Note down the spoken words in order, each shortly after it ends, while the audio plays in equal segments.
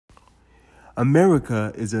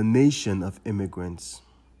America is a nation of immigrants.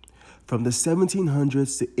 From the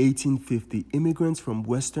 1700s to 1850, immigrants from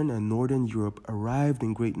Western and Northern Europe arrived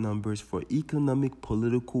in great numbers for economic,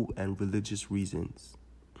 political, and religious reasons.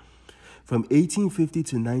 From 1850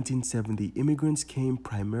 to 1970, immigrants came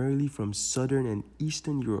primarily from Southern and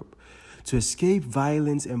Eastern Europe to escape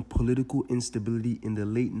violence and political instability in the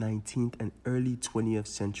late 19th and early 20th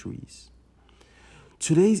centuries.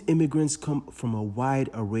 Today's immigrants come from a wide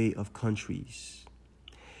array of countries.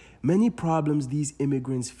 Many problems these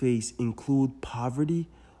immigrants face include poverty,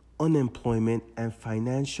 unemployment, and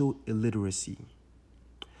financial illiteracy.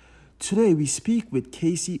 Today, we speak with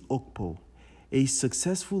Casey Okpo, a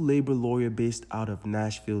successful labor lawyer based out of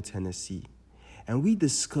Nashville, Tennessee, and we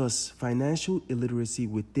discuss financial illiteracy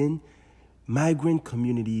within migrant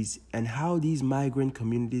communities and how these migrant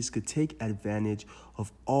communities could take advantage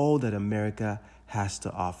of all that America has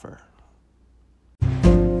to offer.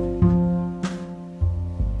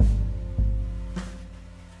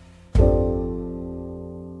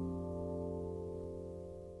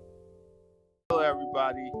 Hello,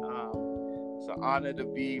 everybody. It's an honor to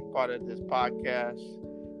be part of this podcast.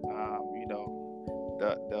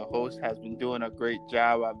 The host has been doing a great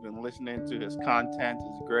job. I've been listening to his content;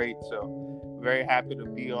 it's great. So, very happy to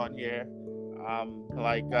be on here.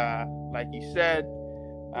 Like you said,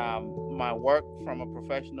 my work from a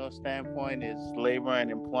professional standpoint is labor and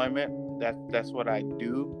employment. That's what I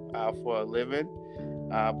do for a living.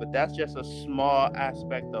 But that's just a small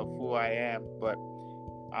aspect of who I am. But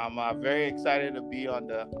I'm very excited to be on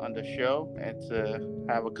the show and to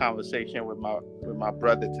have a conversation with my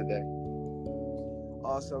brother today.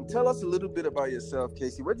 Awesome. Tell us a little bit about yourself,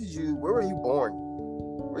 Casey. Where were you born?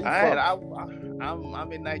 Where All you right,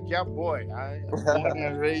 I'm a Niger boy. I'm born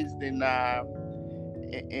and raised in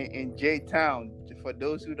J Town. For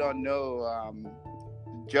those who don't know,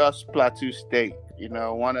 Jos Plateau State.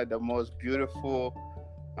 One of the most beautiful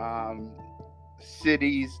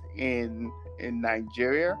cities in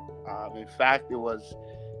Nigeria. In fact, it was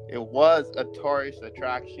a tourist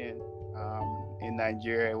attraction in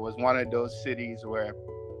Nigeria. It was one of those cities where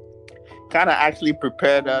kind of actually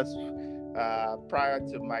prepared us prior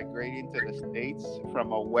to migrating to the States.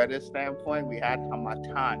 From a weather standpoint, we had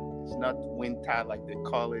Harmattan. It's not winter like they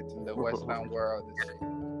call it in the Western world. It's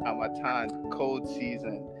Harmattan, cold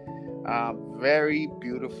season. Very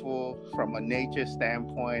beautiful from a nature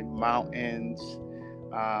standpoint, mountains.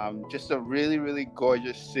 Just a really, really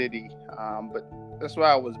gorgeous city. But that's where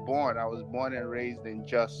I was born. I was born and raised in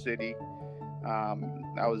Jos City.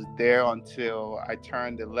 I was there until I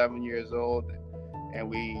turned 11 years old, and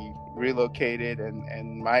we relocated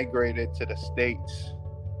and migrated to the States.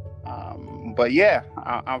 But yeah,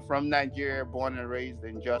 I'm from Nigeria, born and raised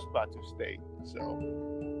in Jos Plateau State. So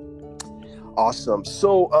awesome.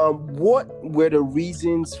 So, what were the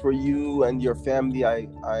reasons for you and your family, I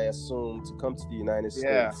assume, to come to the United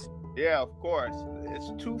States? Yeah, of course.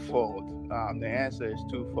 It's twofold. The answer is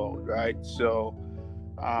twofold, right? So,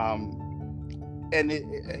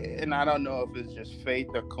 and I don't know if it's just fate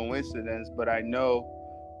or coincidence, but I know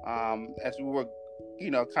as we were,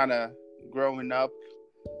 kind of growing up,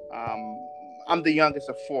 I'm the youngest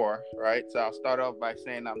of four, right? So I'll start off by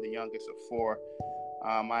saying I'm the youngest of four.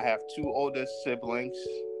 I have two older siblings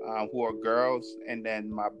who are girls, and then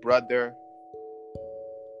my brother,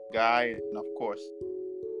 guy, and of course.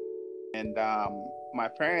 And my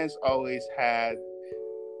parents always had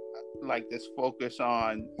like this focus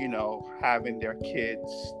on, having their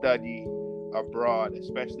kids study abroad,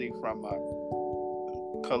 especially from a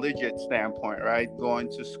collegiate standpoint, right? Going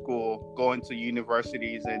to school, going to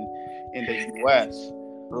universities in the U.S.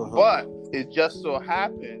 Uh-huh. But it just so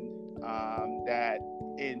happened that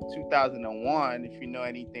in 2001, if you know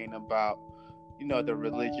anything about, the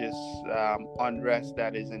religious unrest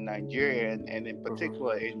that is in Nigeria, and in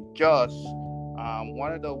particular in Jos,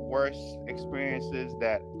 one of the worst experiences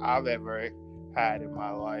that I've ever had in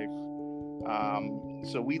my life.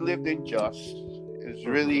 So we lived in Jos.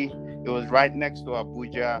 It was right next to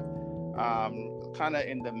Abuja, kind of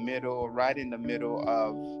right in the middle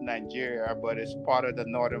of Nigeria, but it's part of the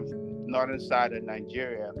northern side of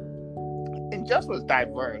Nigeria. And Jos was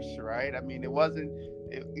diverse, right? I mean,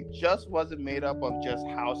 it just wasn't made up of just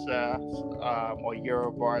Hausa or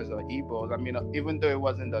Yorubas or Igbos. I mean, even though it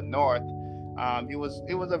was in the north, it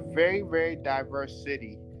was a very, very diverse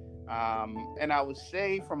city. And I would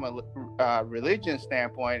say from a religion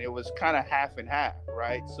standpoint, it was kind of half and half,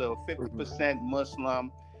 right? So 50%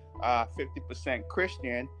 Muslim, 50%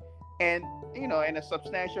 Christian, and and a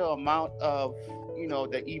substantial amount of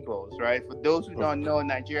the Igbos, right? For those who don't know,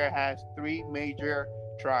 Nigeria has three major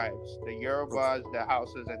tribes: the Yorubas, the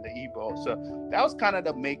Hausas, and the Igbo. So that was kind of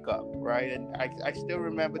the makeup, right? And I still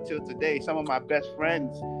remember till today, some of my best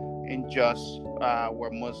friends in Just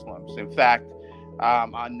were Muslims. In fact,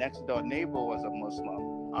 our next door neighbor was a Muslim.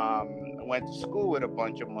 I went to school with a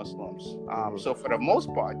bunch of Muslims. So for the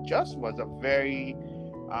most part, Just was a very,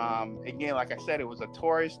 again, like I said, it was a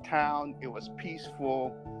tourist town. It was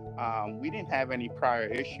peaceful. We didn't have any prior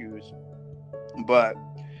issues. But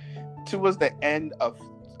towards the end of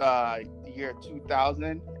year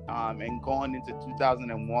 2000 and going into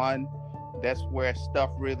 2001, that's where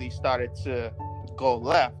stuff really started to go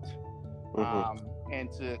left. And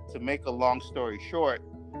to make a long story short,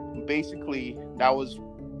 basically that was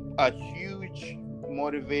a huge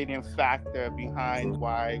motivating factor behind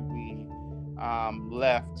why we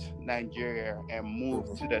left Nigeria and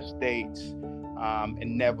moved to the States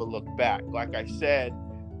and never looked back. Like I said,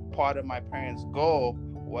 part of my parents' goal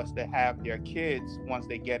was to have their kids, once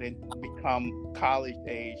they become college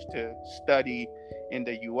age, to study in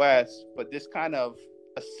the U.S. But this kind of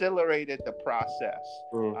accelerated the process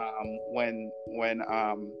when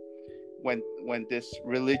this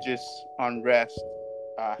religious unrest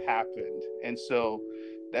happened, and so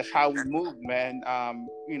that's how we moved, man.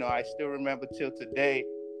 I still remember till today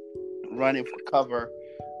running for cover,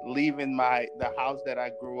 leaving the house that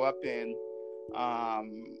I grew up in,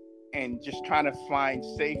 and just trying to find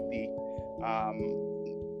safety.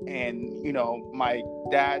 My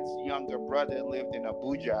dad's younger brother lived in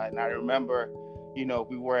Abuja, and I remember, we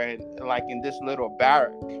were in this little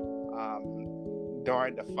barrack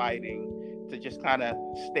during the fighting to just kind of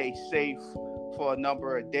stay safe for a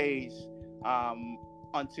number of days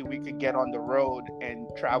until we could get on the road and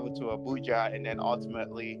travel to Abuja, and then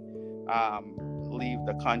ultimately leave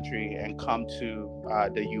the country and come to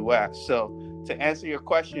the U.S. So to answer your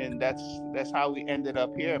question, that's how we ended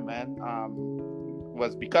up here, man.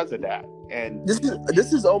 Was because of that. And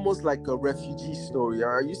this is almost like a refugee story.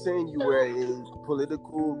 Are you saying you were a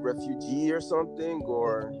political refugee or something,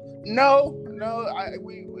 or? No,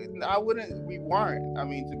 we weren't. I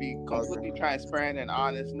mean, to be completely transparent and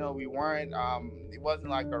honest, no, we weren't. It wasn't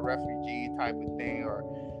like a refugee type of thing or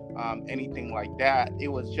anything like that. It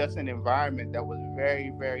was just an environment that was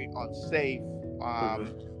very, very unsafe.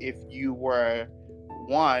 If you were,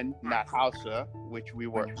 one, not Hausa, which we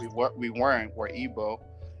weren't, we're Igbo,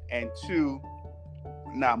 and two,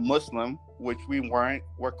 not Muslim, which we weren't,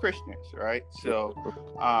 we're Christians, right? So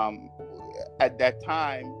at that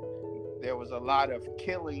time, there was a lot of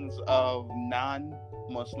killings of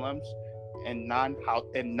non-Muslims and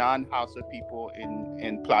non-Hausa people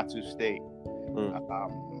in Plateau State.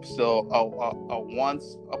 So a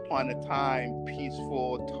once upon a time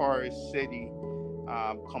peaceful tourist city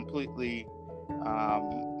completely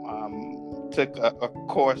took a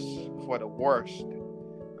course for the worst,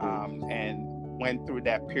 and went through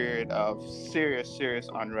that period of serious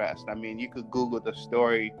unrest. I mean, you could Google the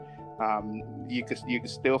story. You could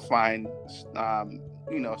still find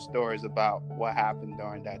stories about what happened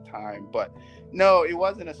during that time. But no, it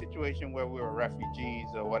wasn't a situation where we were refugees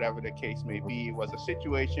or whatever the case may be. It was a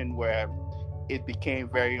situation where it became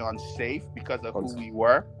very unsafe because of who we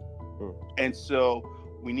were, and so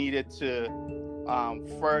we needed to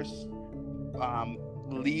first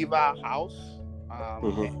leave our house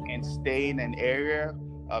and stay in an area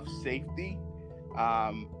of safety,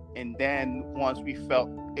 and then once we felt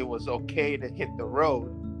it was okay to hit the road,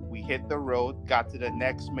 we hit the road, got to the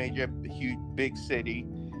next major big city,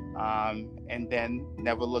 and then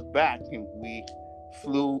never looked back. And we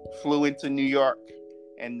flew into New York,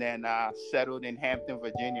 and then settled in Hampton,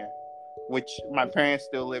 Virginia, which my parents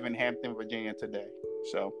still live in Hampton, Virginia today.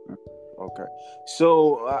 So okay,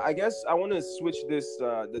 so I guess I want to switch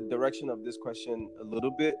the direction of this question a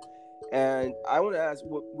little bit, and I want to ask: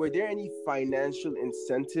 were there any financial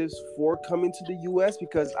incentives for coming to the U.S.?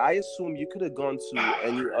 Because I assume you could have gone to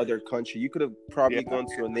any other country. You could have probably gone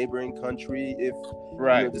to a neighboring country if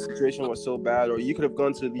the situation was so bad, or you could have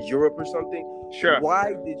gone to Europe or something. Sure.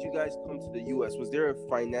 Why did you guys come to the U.S.? Was there a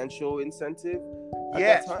financial incentive at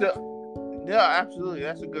Yes. that time? No, absolutely.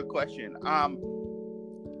 That's a good question.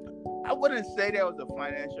 I wouldn't say there was a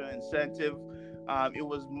financial incentive. It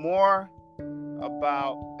was more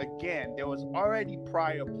about, again, there was already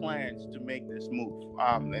prior plans to make this move.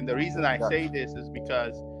 And the reason I say this is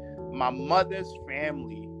because my mother's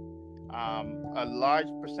family, a large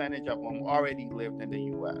percentage of them already lived in the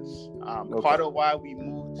U.S. Part of why we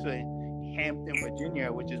moved to Hampton,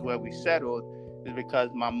 Virginia, which is where we settled, is because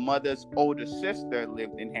my mother's older sister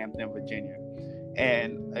lived in Hampton, Virginia.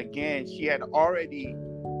 And again, she had already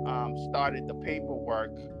started the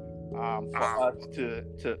paperwork for us to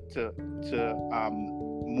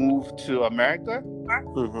moved to America.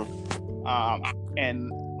 Mm-hmm.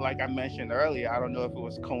 And like I mentioned earlier, I don't know if it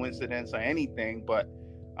was coincidence or anything, but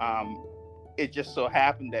it just so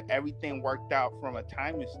happened that everything worked out from a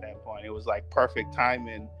timing standpoint. It was like perfect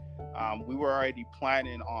timing. We were already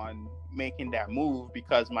planning on making that move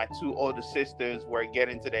because my two older sisters were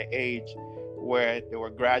getting to the age where they were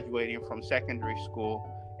graduating from secondary school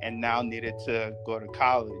and now needed to go to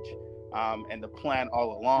college. And the plan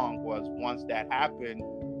all along was, once that happened,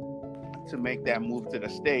 to make that move to the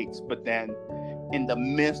States. But then in the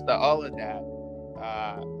midst of all of that,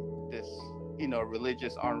 this,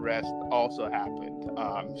 religious unrest also happened.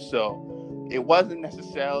 So it wasn't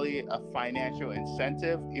necessarily a financial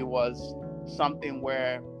incentive. It was something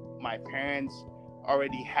where my parents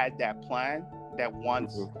already had that plan, that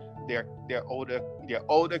once their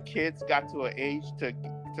older kids got to an age to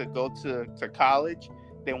go to college,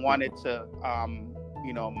 they wanted to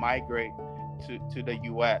migrate to the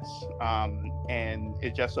U.S. And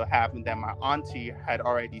it just so happened that my auntie had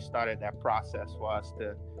already started that process for us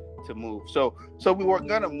to move. So we were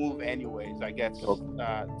gonna move anyways, I guess.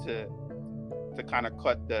 To kind of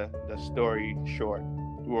cut the story short,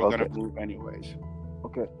 we were gonna move anyways.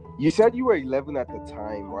 Okay. You said you were 11 at the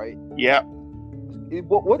time, right? Yep.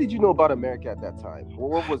 What did you know about America at that time?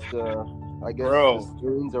 What was the the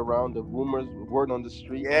strains around, the rumors, word on the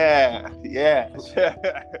street? Yeah.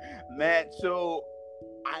 Man, so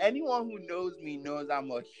anyone who knows me knows I'm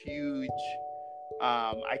a huge,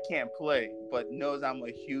 I can't play, but knows I'm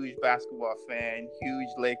a huge basketball fan, huge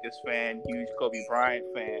Lakers fan, huge Kobe Bryant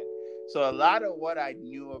fan. So a lot of what I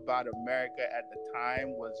knew about America at the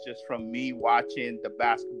time was just from me watching the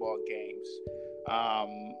basketball games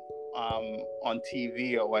on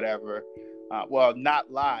TV or whatever. Well,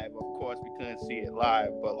 not live, of course, we couldn't see it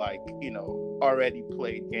live, but already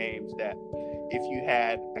played games that if you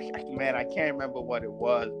had, man, I can't remember what it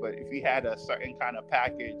was, but if you had a certain kind of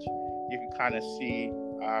package, you could kind of see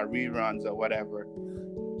reruns or whatever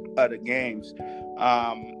of the games.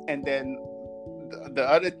 And then the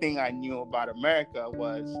other thing I knew about America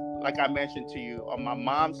was, like I mentioned to you, on my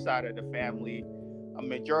mom's side of the family, a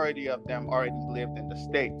majority of them already lived in the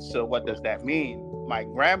States. So what does that mean? My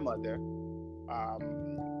grandmother,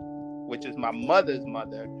 which is my mother's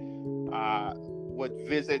mother, would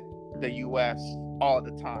visit the U.S. all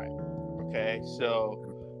the time. Okay, so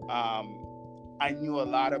I knew a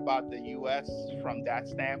lot about the U.S. from that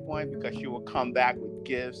standpoint because she would come back with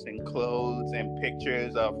gifts and clothes and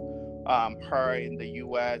pictures of her in the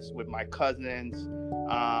U.S. with my cousins.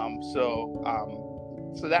 So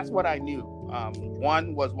that's what I knew.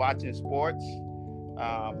 One was watching sports,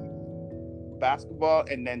 basketball,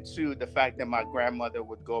 and then two, the fact that my grandmother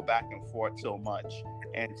would go back and forth so much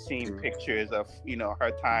and seeing pictures of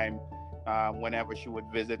her time whenever she would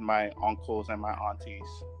visit my uncles and my aunties.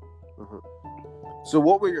 So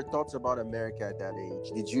what were your thoughts about America at that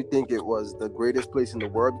age? Did you think it was the greatest place in the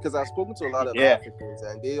world? Because I've spoken to a lot of Africans,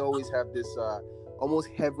 and they always have this almost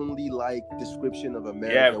heavenly-like description of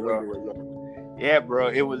America when they were young. Yeah, bro.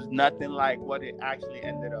 It was nothing like what it actually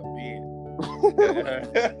ended up being.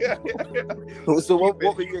 So what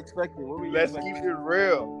were you expecting? Let's keep it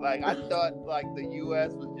real. Like, I thought the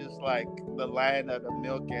U.S. was just like the land of the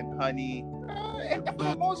milk and honey. And for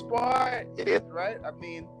the most part, it is, right? I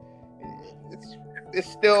mean, it's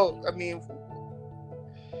still,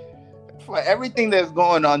 for everything that's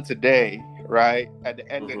going on today, right? At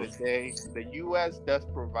the end of the day, the U.S. does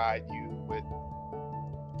provide you with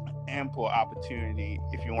ample opportunity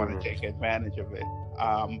if you want to take advantage of it.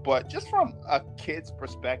 But just from a kid's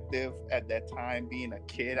perspective at that time, being a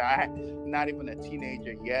kid, not even a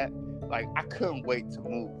teenager yet, I couldn't wait to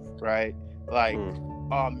move, right?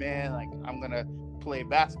 Oh man, I'm gonna play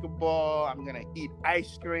basketball, I'm gonna eat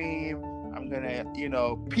ice cream, I'm gonna,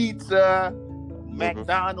 pizza,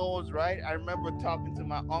 McDonald's, right? I remember talking to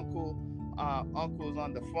my uncles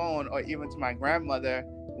on the phone, or even to my grandmother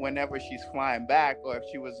whenever she's flying back, or if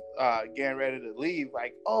she was getting ready to leave,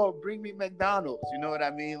 oh, bring me McDonald's, you know what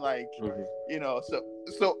I mean?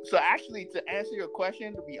 So actually, to answer your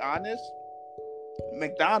question, to be honest,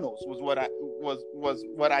 McDonald's was what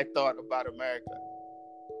I thought about America.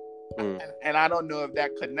 And I don't know if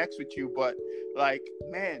that connects with you, but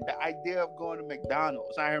man, the idea of going to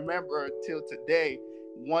McDonald's, I remember till today,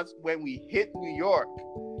 when we hit New York,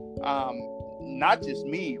 not just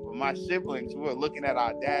me, but my siblings, we were looking at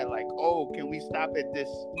our dad oh, can we stop at this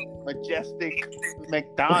majestic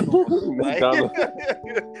McDonald's? You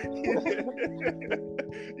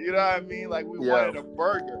know what I mean? We wanted a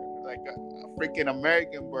burger. like a freaking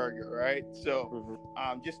American burger, right? So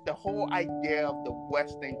just the whole idea of the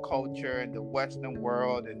Western culture and the Western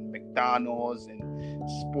world and McDonald's and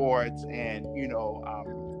sports and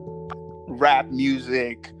rap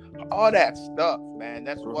music, all that stuff, man.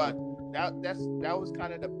 That's what that was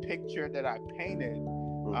kind of the picture that I painted,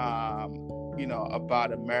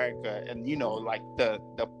 about America, and like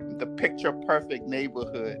the picture perfect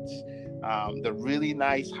neighborhoods, the really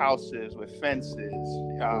nice houses with fences,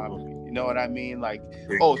 you know what I mean? Like,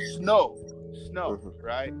 oh, snow,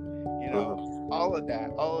 right? All of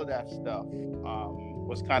that stuff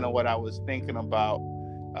was kind of what I was thinking about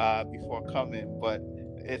before coming, but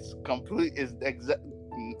it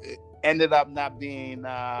ended up not being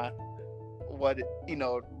what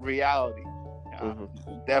reality.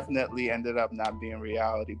 Definitely ended up not being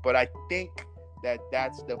reality, but I think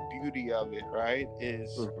that's the beauty of it, right?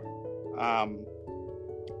 Is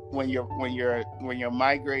when you're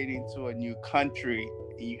migrating to a new country,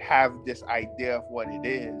 you have this idea of what it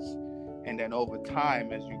is, and then over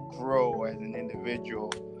time, as you grow as an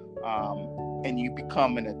individual, and you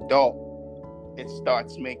become an adult, it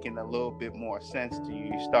starts making a little bit more sense to you.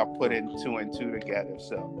 You start putting two and two together.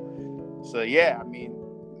 So yeah, I mean,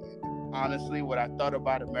 honestly, what I thought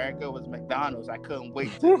about America was McDonald's. I couldn't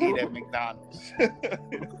wait to eat at McDonald's.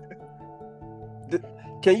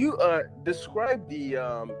 Can you describe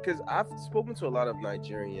because I've spoken to a lot of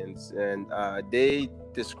Nigerians, and they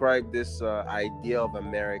describe this idea of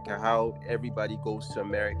America, how everybody goes to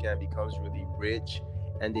America and becomes really rich,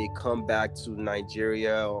 and they come back to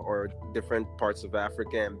Nigeria or different parts of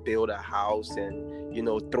Africa and build a house and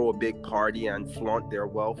throw a big party and flaunt their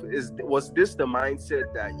wealth. Was this the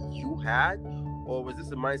mindset that you had, or was this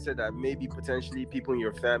the mindset that maybe potentially people in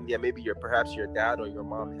your family and maybe perhaps your dad or your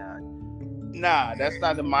mom had? Nah, that's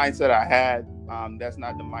not the mindset I had. That's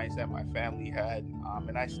not the mindset my family had,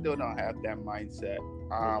 and I still don't have that mindset.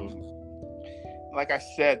 Like I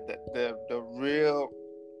said, the real,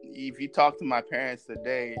 if you talk to my parents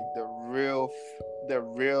today, the real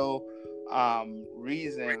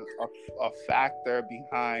reason, a factor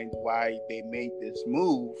behind why they made this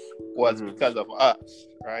move was because of us,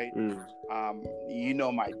 right?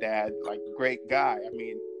 My dad, like, great guy. I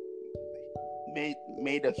mean,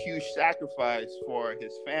 made a huge sacrifice for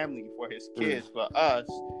his family, for his kids, for us,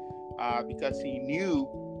 because he knew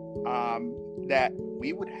that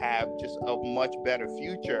we would have just a much better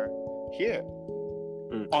future here.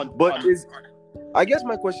 I guess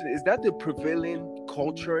my question is that the prevailing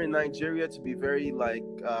culture in Nigeria, to be very like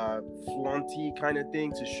flaunty kind of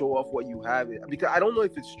thing, to show off what you have? Because I don't know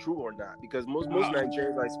if it's true or not, because most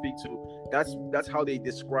Nigerians I speak to, that's how they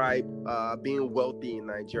describe being wealthy in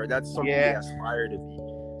Nigeria. That's something they aspire to be.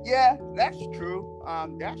 Yeah, that's true.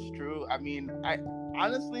 That's true. I mean, I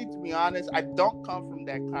honestly, to be honest, I don't come from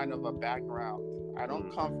that kind of a background. I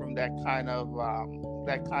don't come from that kind of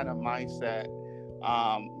mindset.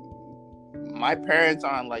 My parents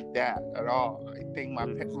aren't like that at all. I think my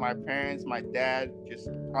parents, my dad, just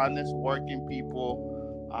honest working people.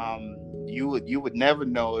 You would never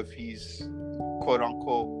know if he's quote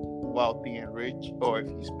unquote wealthy and rich or if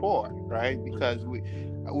he's poor, right? Because we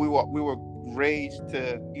were raised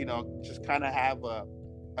to just kind of have a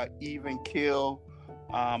even keel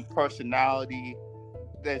personality.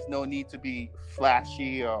 There's no need to be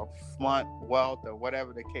flashy or flaunt wealth or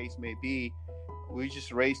whatever the case may be. We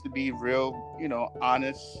just raised to be real,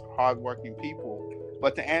 honest, hardworking people.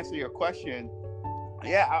 But to answer your question,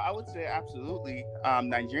 yeah, I would say absolutely.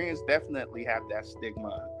 Nigerians definitely have that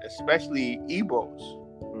stigma, especially Igbos.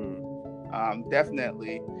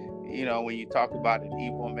 Definitely, when you talk about an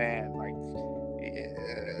Igbo man, like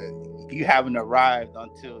you haven't arrived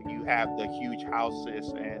until you have the huge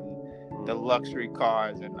houses and the luxury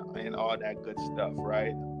cars and all that good stuff,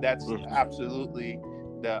 right? That's absolutely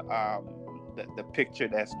the picture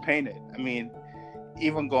that's painted. I mean,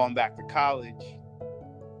 even going back to college,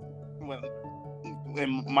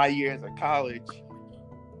 in my years of college,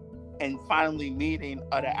 and finally meeting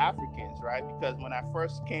other Africans, right? Because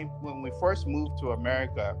when we first moved to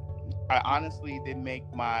America, I honestly didn't make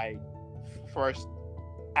my first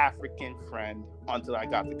African friend until I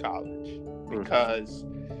got to college, because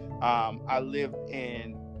I lived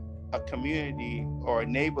in a community or a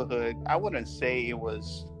neighborhood. I wouldn't say it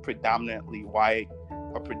was predominantly white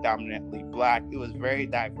or predominantly black. It was very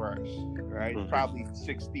diverse, right? Probably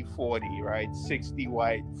 60-40, right? 60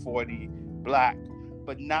 white, 40 black,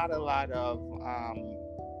 but not a lot of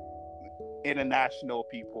international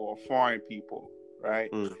people or foreign people, right?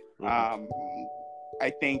 I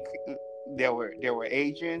think there were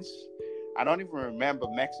Asians. I don't even remember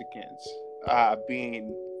Mexicans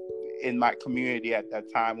being in my community at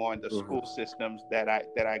that time, or in the school systems that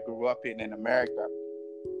I grew up in America.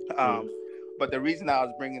 But the reason I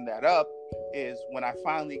was bringing that up is when I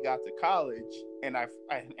finally got to college and I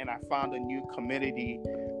found a new community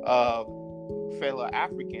of fellow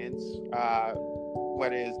Africans,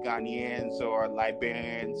 whether it's Ghanaians or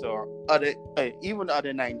Liberians or even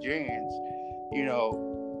other Nigerians. You know,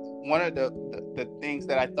 one of the things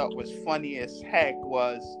that I thought was funny as heck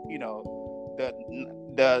was, you know,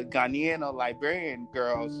 the Ghanaian or Liberian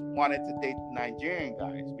girls wanted to date the Nigerian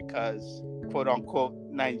guys because, quote unquote,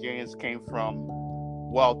 Nigerians came from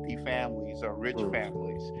wealthy families or rich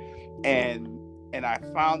families, and I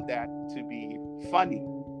found that to be funny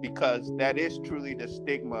because that is truly the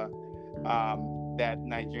stigma that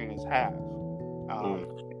Nigerians have,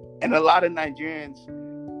 and a lot of Nigerians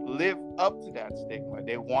live up to that stigma.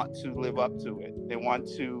 They want to live up to it. They want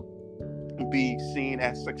to be seen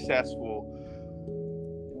as successful.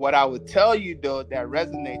 What I would tell you, though, that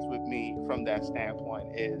resonates with me from that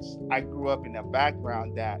standpoint is I grew up in a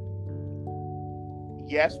background that,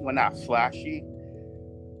 yes, we're not flashy,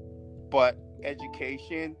 but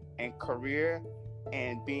education and career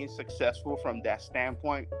and being successful from that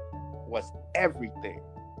standpoint was everything.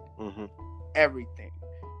 Everything.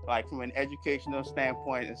 Like, from an educational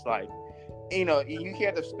standpoint, it's like, you know, you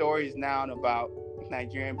hear the stories now about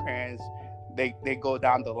Nigerian parents. They go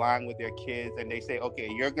down the line with their kids and they say, okay,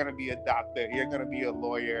 you're going to be a doctor, you're going to be a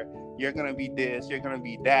lawyer, you're going to be this, you're going to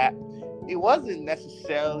be that. It wasn't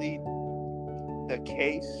necessarily the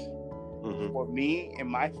case for me and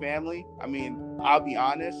my family. I mean, I'll be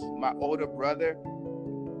honest, my older brother,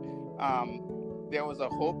 there was a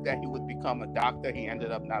hope that he would become a doctor. He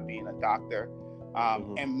ended up not being a doctor.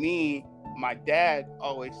 And me, my dad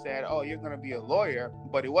always said, oh, you're going to be a lawyer.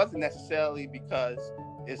 But it wasn't necessarily because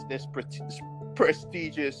it's this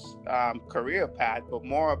prestigious career path, but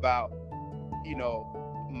more about, you know,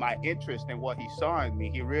 my interest in what he saw in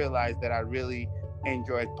me. He realized that I really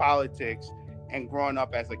enjoyed politics. And growing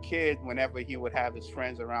up as a kid, whenever he would have his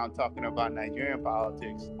friends around talking about Nigerian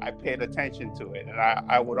politics, I paid attention to it. And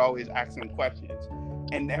I would always ask him questions.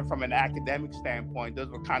 And then from an academic standpoint, those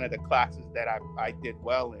were kind of the classes that I did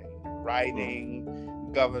well in: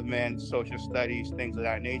 writing, government, social studies, things of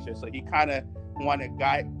that nature. So he kind of wanted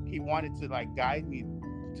to like guide me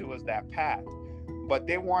towards that path. But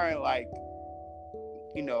they weren't like,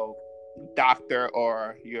 you know, doctor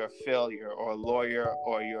or you're a failure, or lawyer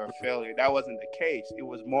or you're a failure. That wasn't the case. It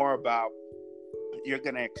was more about you're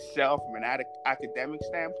going to excel from an academic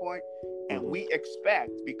standpoint. And we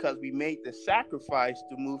expect, because we made the sacrifice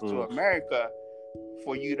to move to America,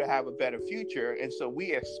 for you to have a better future. And so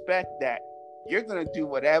we expect that you're going to do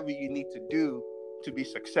whatever you need to do to be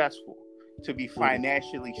successful, to be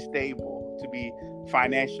financially stable, to be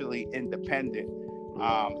financially independent.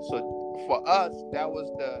 So for us, that was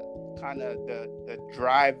the kind of the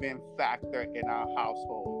driving factor in our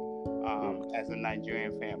household as a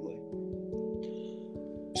Nigerian family.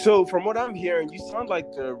 So from what I'm hearing, you sound like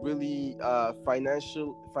a really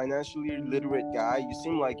financially literate guy. You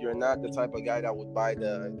seem like you're not the type of guy that would buy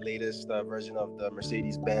the latest version of the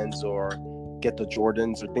Mercedes-Benz or get the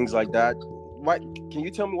Jordans or things like that. Why? Can you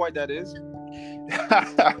tell me why that is?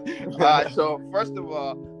 So first of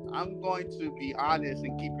all, I'm going to be honest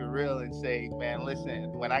and keep it real and say, man,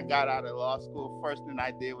 listen, when I got out of law school, first thing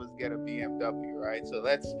I did was get a BMW, right? So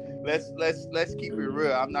let's keep it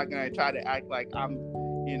real. I'm not going to try to act like I'm,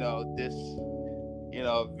 you know, this, you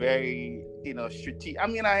know, very, you know, strategic. I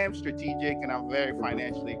mean, I am strategic and I'm very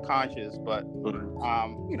financially conscious, but,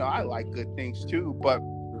 you know, I like good things too. But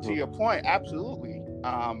to your point, absolutely.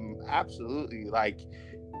 Absolutely. Like,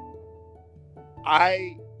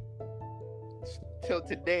 I, till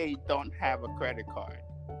today, don't have a credit card.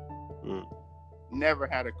 Never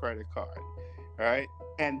had a credit card, right?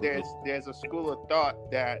 And there's a school of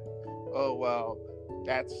thought that, oh, well,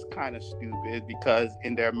 that's kind of stupid because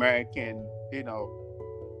in the American, you know,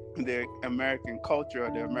 the American culture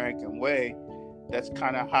or the American way, that's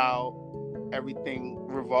kind of how everything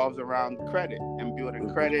revolves around credit and building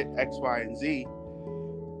credit, X, Y, and Z.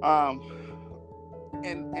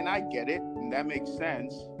 And I get it, and that makes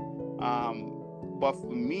sense. But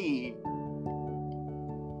for me,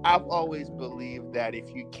 I've always believed that if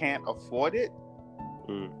you can't afford it,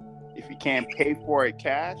 if you can't pay for it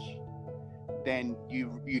cash, then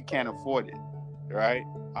you can't afford it, right?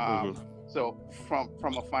 So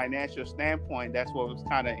from a financial standpoint, that's what was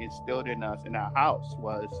kind of instilled in us in our house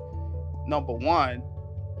was, number one,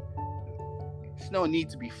 there's no need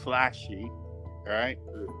to be flashy, right?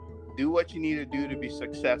 Do what you need to do to be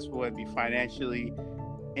successful and be financially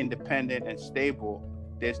independent and stable.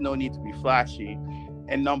 There's no need to be flashy.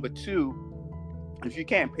 And number two, if you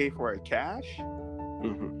can't pay for it cash,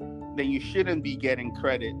 then you shouldn't be getting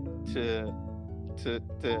credit to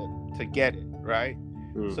get it, right?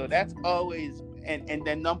 So that's always, and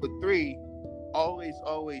then number three, always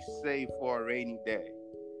save for a rainy day.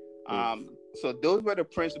 So those were the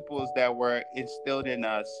principles that were instilled in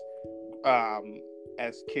us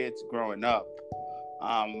as kids growing up.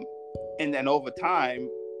 And then over time,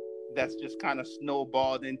 that's just kind of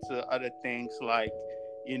snowballed into other things like,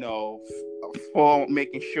 for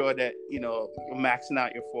making sure that, you're maxing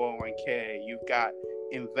out your 401k, you've got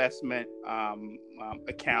investment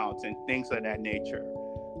accounts and things of that nature.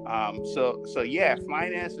 So yeah,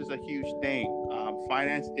 finance is a huge thing.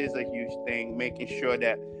 Finance is a huge thing, making sure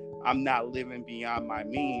that I'm not living beyond my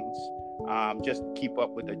means, just to keep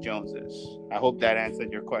up with the Joneses. I hope that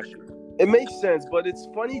answered your question. It makes sense, but it's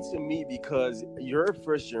funny to me because you're a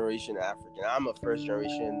first generation African. I'm a first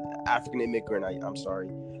generation African immigrant. I'm sorry.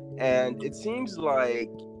 And it seems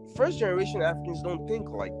like first generation Africans don't think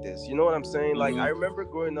like this. You know what I'm saying? Like, I remember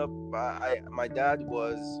growing up, my dad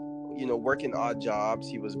was, working odd jobs.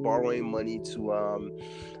 He was borrowing money to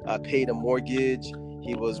pay the mortgage.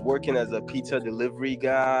 He was working as a pizza delivery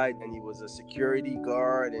guy, and he was a security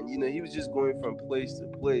guard, and he was just going from place to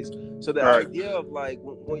place. So the idea of like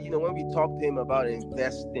when we talked to him about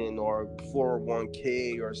investing or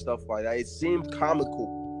 401k or stuff like that, it seemed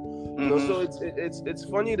comical. So it's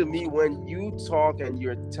funny to me when you talk and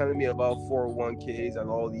you're telling me about 401ks and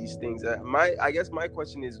all these things. I guess my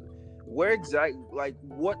question is, where exactly, like,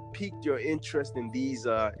 what piqued your interest in these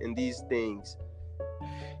things?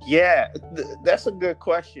 Yeah, that's a good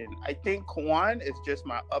question. I think one is just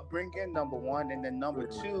my upbringing, number one, and then number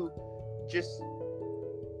two, just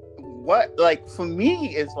what, like, for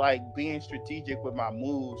me, is like being strategic with my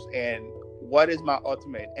moves and what is my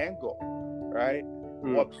ultimate end goal, right?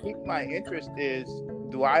 What piqued my interest is,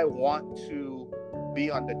 do I want to be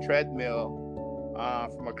on the treadmill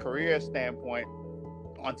from a career standpoint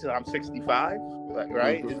until I'm 65,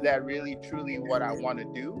 right? Is that really truly what I want to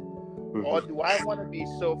do? Or do I want to be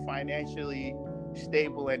so financially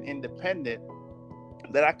stable and independent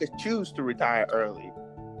that I could choose to retire early?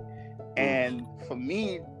 And for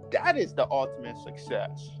me, that is the ultimate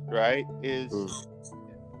success, right?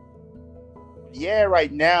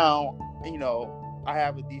 Right now, I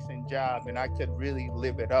have a decent job and I could really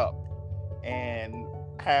live it up and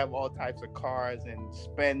have all types of cars and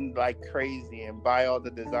spend like crazy and buy all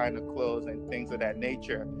the designer clothes and things of that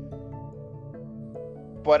nature.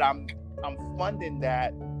 But I'm funding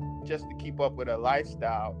that just to keep up with a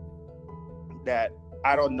lifestyle that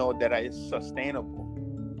I don't know that is sustainable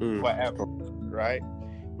forever, right?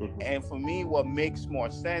 And for me, what makes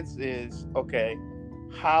more sense is, okay,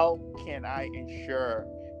 how can I ensure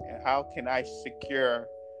and how can I secure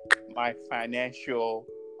my financial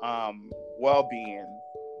well-being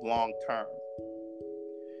long term?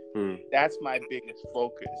 That's my biggest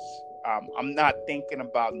focus. I'm not thinking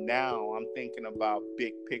about now. I'm thinking about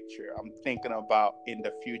big picture. I'm thinking about in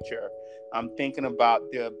the future. I'm thinking about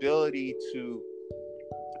the ability to,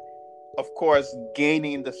 of course,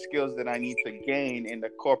 gaining the skills that I need to gain in the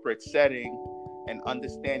corporate setting and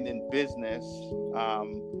understanding business,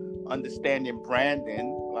 understanding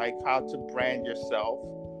branding, like how to brand yourself,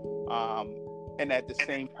 and at the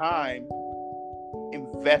same time,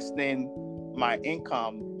 investing my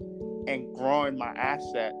income and growing my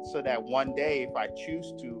asset so that one day, if I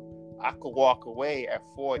choose to, I could walk away at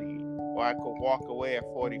 40, or I could walk away at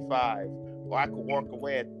 45, or I could walk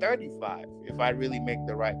away at 35 if I really make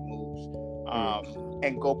the right moves,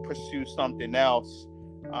 and go pursue something else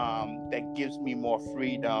that gives me more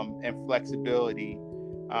freedom and flexibility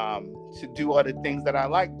to do other things that I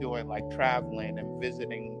like doing, like traveling and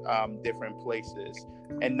visiting different places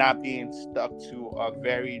and not being stuck to a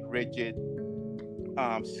very rigid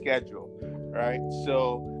schedule, right?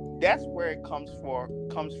 So that's where it comes from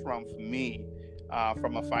for me,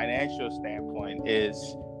 from a financial standpoint, is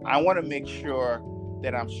I want to make sure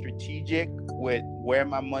that I'm strategic with where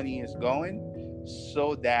my money is going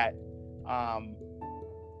so that I'm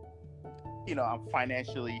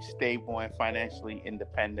financially stable and financially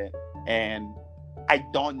independent, and I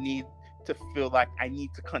don't need to feel like I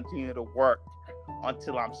need to continue to work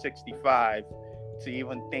until I'm 65 to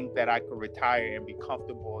even think that I could retire and be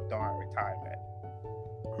comfortable during retirement.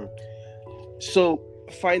 So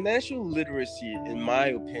financial literacy, in my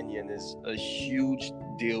opinion, is a huge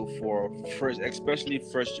deal for especially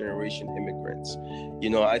first generation immigrants.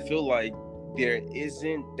 I feel like there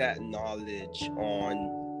isn't that knowledge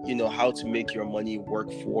on how to make your money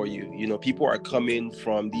work for you. People are coming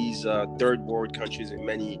from these third world countries in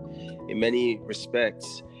many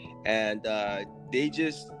respects, and they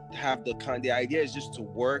just have the idea is just to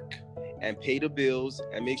work and pay the bills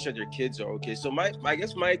and make sure their kids are okay. So I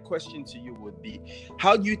guess my question to you would be,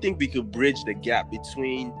 how do you think we could bridge the gap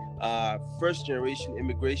between first generation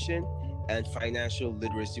immigration and financial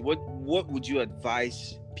literacy? What would you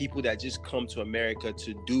advise people that just come to America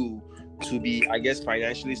to do to be, I guess,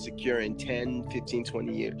 financially secure in 10, 15,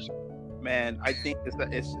 20 years? Man, I think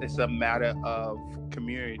it's a matter of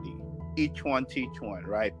community. Each one teach one,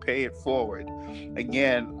 right? Pay it forward.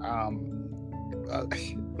 Again,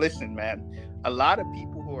 listen, man, a lot of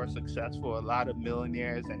people who are successful, a lot of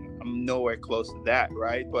millionaires, and I'm nowhere close to that,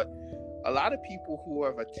 right? But a lot of people who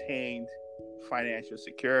have attained financial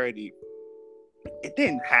security, it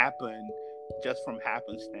didn't happen just from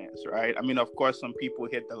happenstance, right? I mean, of course, some people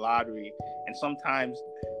hit the lottery, and sometimes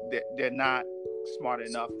they're not smart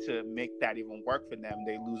enough to make that even work for them.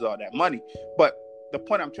 They lose all that money. But the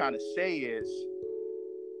point I'm trying to say is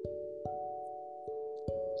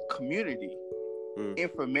community,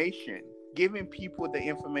 information, giving people the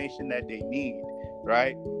information that they need,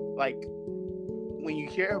 right? Like when you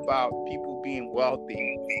hear about people being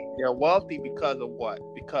wealthy, they're wealthy because of what?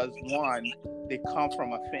 Because one, they come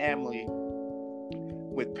from a family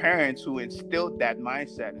with parents who instilled that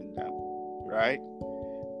mindset in them, right?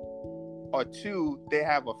 Or two, they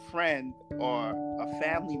have a friend or a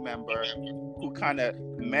family member who kind of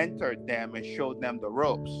mentored them and showed them the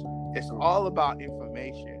ropes. It's all about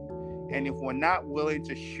information. And if we're not willing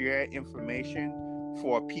to share information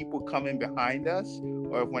for people coming behind us,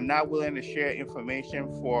 or if we're not willing to share information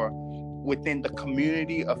for within the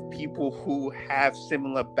community of people who have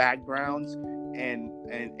similar backgrounds and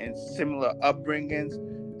similar upbringings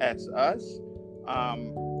as us,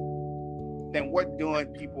 then we're doing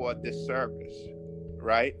people a disservice,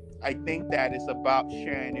 right? I think that it's about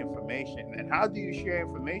sharing information. And how do you share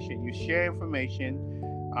information? You share information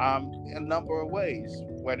in a number of ways,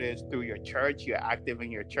 whether it's through your church, you're active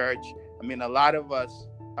in your church. I mean, a lot of us,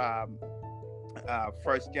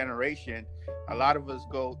 first generation, a lot of us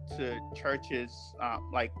go to churches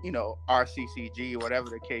like, RCCG, whatever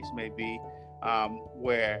the case may be,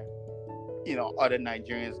 where other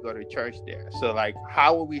Nigerians go to church there. So like,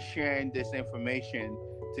 how are we sharing this information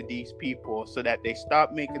to these people so that they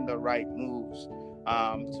start making the right moves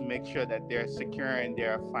to make sure that they're securing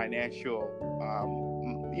their financial,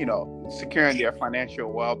 securing their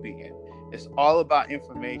financial well-being? It's all about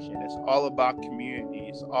information. It's all about community.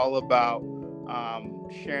 It's all about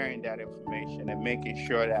sharing that information and making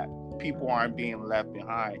sure that people aren't being left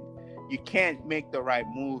behind. You can't make the right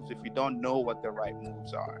moves if you don't know what the right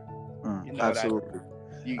moves are. Absolutely.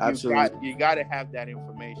 You got to have that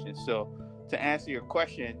information. So to answer your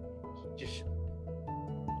question, just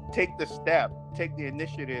take the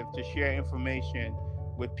initiative to share information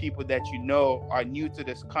with people that are new to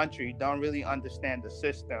this country, don't really understand the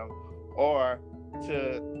system, or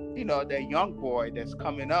to that young boy that's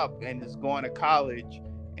coming up and is going to college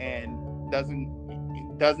and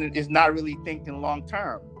is not really thinking long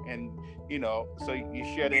term. And so you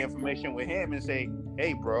share the information with him and say,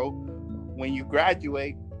 hey bro, when you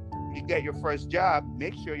graduate, you get your first job,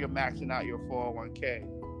 make sure you're maxing out your 401k.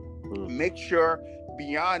 Make sure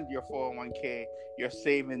beyond your 401k, you're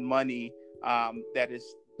saving money that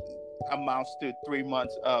amounts to 3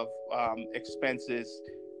 months of expenses,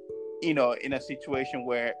 in a situation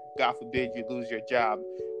where, God forbid, you lose your job.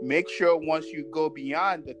 Make sure once you go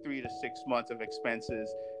beyond the 3 to 6 months of expenses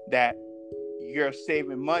that you're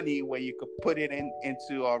saving money where you could put it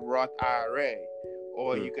into a Roth IRA,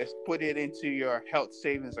 or you could put it into your health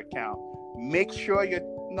savings account. Make sure your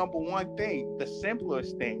number one thing, the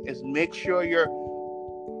simplest thing, is make sure you're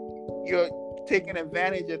taking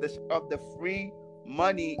advantage of the free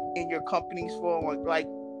money in your company's 401k. Like,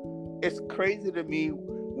 it's crazy to me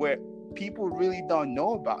where people really don't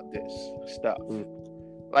know about this stuff.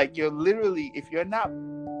 Like, you're literally, if you're not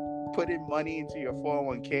putting money into your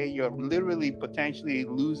 401k, you're literally potentially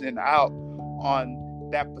losing out on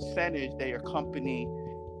that percentage that your company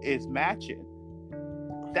is matching.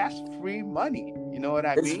 That's free money. You know what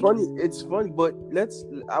I mean? It's funny, but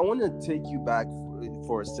I want to take you back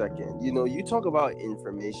for a second. You talk about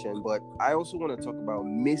information, but I also want to talk about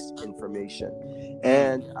misinformation.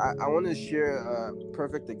 And I want to share a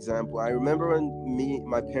perfect example. I remember when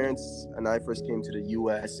my parents and I first came to the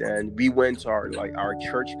US and we went to our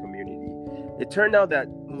church community. It turned out that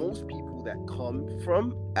most people that come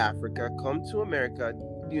from Africa come to America,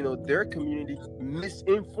 their community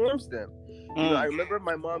misinforms them. I remember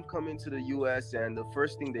my mom coming to the U.S. and the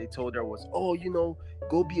first thing they told her was, "Oh,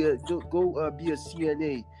 go be a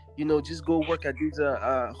CNA. Just go work at this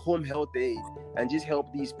home health aid and just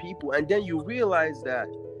help these people." And then you realize that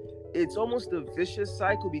it's almost a vicious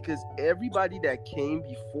cycle because everybody that came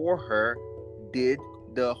before her did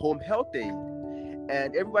the home health aid,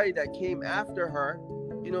 and everybody that came after her,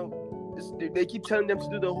 you know, they keep telling them to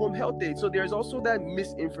do the home health aid. So there's also that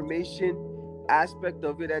misinformation aspect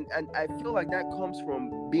of it, and I feel like that comes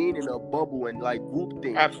from being in a bubble and like group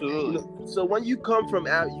thing. Absolutely. You know, so when you come from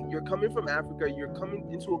you're coming from Africa, you're coming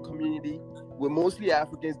into a community with mostly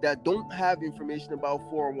Africans that don't have information about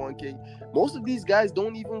 401k. Most of these guys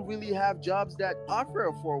don't even really have jobs that offer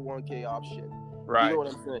a 401k option. Right. You know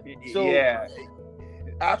what I'm saying? So yeah,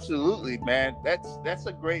 absolutely, man. That's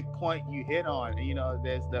a great point you hit on. You know,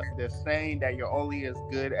 there's the saying that you're only as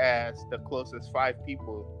good as the closest 5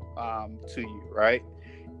 people to you, right?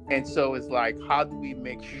 And so it's like, how do we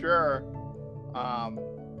make sure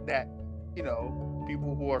that, you know,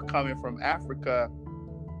 people who are coming from Africa,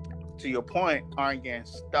 to your point, aren't getting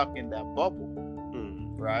stuck in that bubble,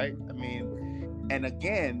 right? I mean, and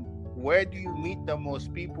again, where do you meet the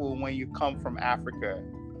most people when you come from Africa?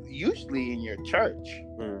 Usually in your church.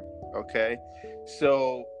 Okay,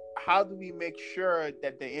 so how do we make sure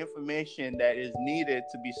that the information that is needed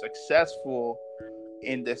to be successful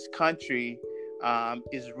in this country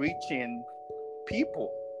is reaching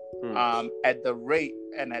people at the rate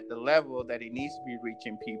and at the level that it needs to be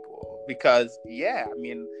reaching people? Because I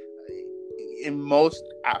mean, in most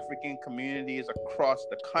African communities across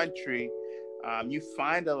the country, you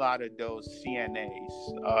find a lot of those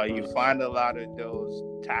CNAs, you find a lot of those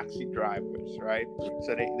taxi drivers, right?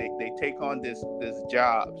 So they take on this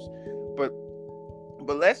jobs, but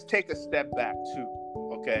let's take a step back too.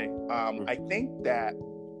 Okay, I think that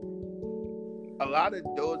a lot of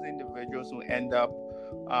those individuals who end up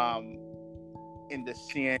in the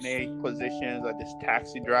CNA positions or this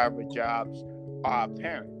taxi driver jobs are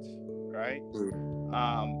parents, right?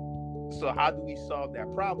 So how do we solve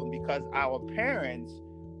that problem? Because our parents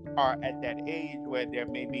are at that age where they're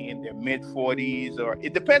maybe in their mid-40s, or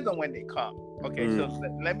it depends on when they come. Okay, so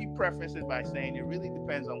let me preface it by saying it really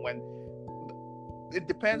depends on when. It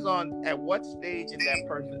depends on at what stage in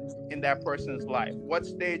that person's life. What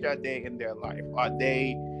stage are they in their life? Are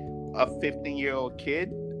they a 15-year-old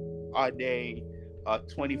kid? Are they a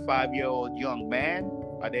 25-year-old young man?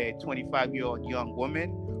 Are they a 25-year-old young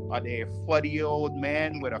woman? Are they a 40-year-old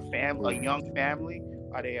man with a young family?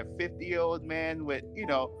 Are they a 50-year-old man with, you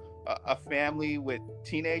know, a family with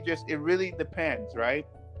teenagers? It really depends, right?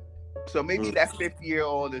 So maybe that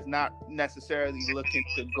 50-year-old is not necessarily looking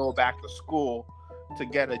to go back to school to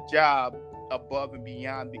get a job above and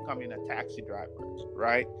beyond becoming a taxi driver,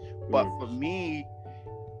 right? But for me,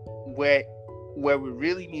 where we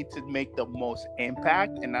really need to make the most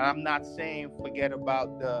impact, and I'm not saying forget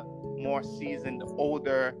about the more seasoned,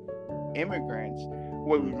 older immigrants,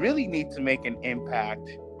 where we really need to make an impact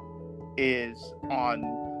is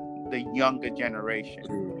on the younger generation.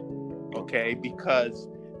 Okay, because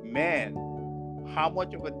man, how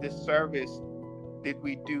much of a disservice did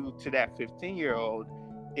we do to that 15-year-old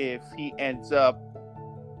if he ends up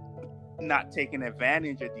not taking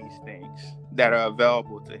advantage of these things that are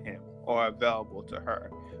available to him or available to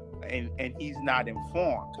her, and he's not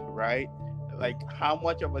informed, right? Like, how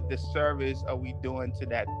much of a disservice are we doing to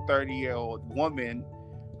that 30-year-old woman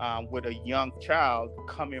with a young child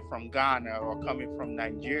coming from Ghana or coming from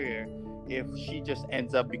Nigeria if she just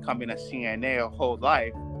ends up becoming a CNA her whole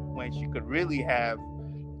life, when she could really have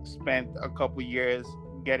spent a couple years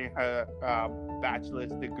getting her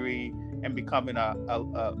bachelor's degree and becoming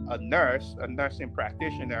a nurse, a nursing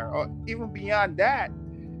practitioner, or even beyond that,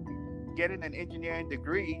 getting an engineering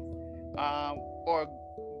degree, or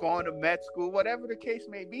going to med school, whatever the case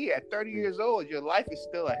may be. At 30 years old, your life is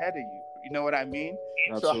still ahead of you. You know what I mean?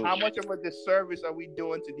 Absolutely. So how much of a disservice are we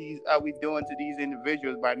doing to these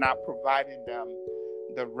individuals by not providing them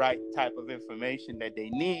the right type of information that they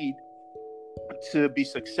need to be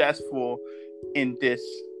successful in this,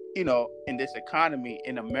 you know, in this economy,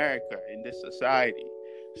 in America, in this society?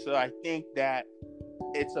 So I think that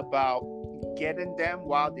it's about getting them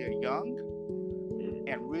while they're young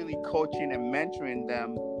and really coaching and mentoring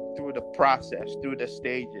them through the process, through the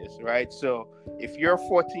stages, right? So if you're a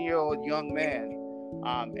 14-year-old young man,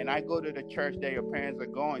 and I go to the church that your parents are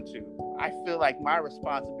going to, I feel like my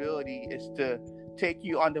responsibility is to take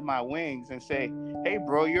you under my wings and say, hey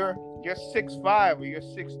bro, you're 6'5" or you're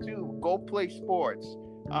 6'2", go play sports.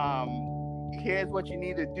 Here's what you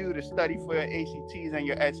need to do to study for your ACTs and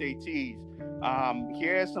your SATs.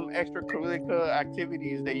 Here are some extracurricular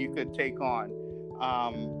activities that you could take on.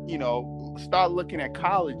 You know, start looking at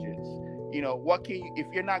colleges. You know, what can you, if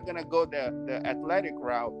you're not going to go the athletic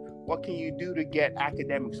route, what can you do to get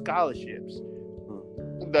academic scholarships?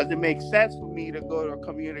 does it make sense for me to go to a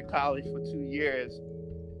community college for 2 years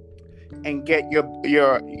and get your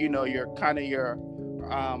kind of your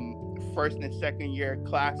first and second year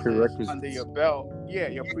classes under your belt,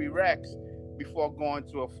 your prereqs, before going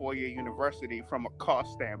to a 4-year university from a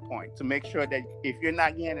cost standpoint, to make sure that if you're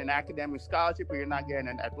not getting an academic scholarship or you're not getting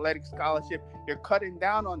an athletic scholarship, you're cutting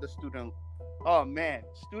down on the student. Oh man,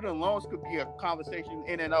 student loans could be a conversation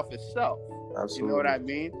in and of itself. Absolutely. You know what I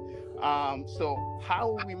mean? So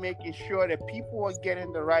how are we making sure that people are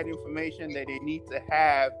getting the right information that they need to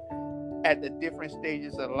have at the different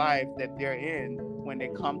stages of life that they're in when they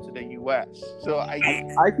come to the U.S.? So I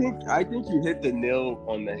think you hit the nail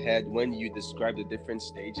on the head when you describe the different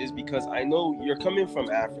stages, because I know you're coming from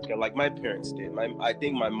Africa, like my parents did. I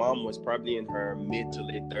think my mom was probably in her mid to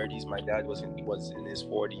late 30s. My dad was in his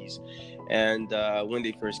 40s, and when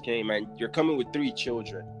they first came, and you're coming with 3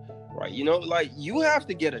 children. Right, like you have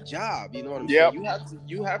to get a job. You know what I'm saying?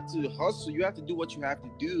 You have to hustle. You have to do what you have to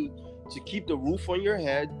do to keep the roof on your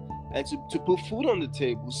head and to put food on the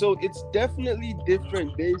table. So it's definitely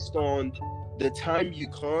different based on the time you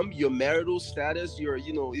come, your marital status, your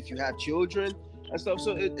if you have children and stuff.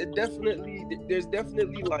 So there's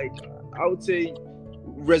definitely, like, I would say,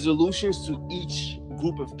 resolutions to each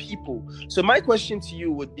group of people. So my question to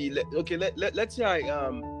you would be, let's say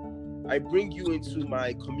I bring you into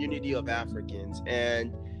my community of Africans,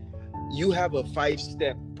 and you have a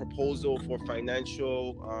 5-step proposal for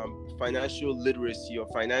financial literacy or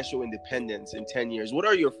financial independence in 10 years. What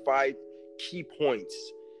are your 5 key points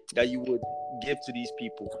that you would give to these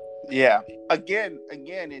people? Yeah. Again,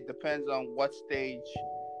 it depends on what stage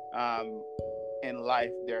in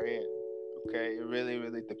life they're in. Okay, it really,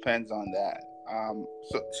 really depends on that.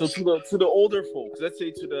 So to the older folks, let's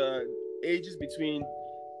say to the ages between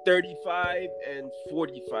 35 and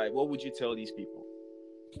 45, what would you tell these people?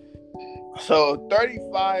 So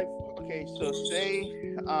 35, okay, so say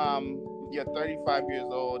you're 35 years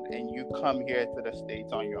old and you come here to the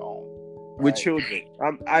States on your own. Right? With children.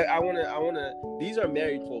 I wanna these are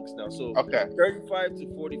married folks now. So okay. 35 to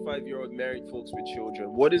 45-year-old married folks with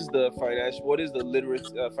children. What is the financial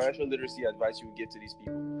literacy advice you would give to these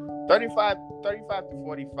people? 35 to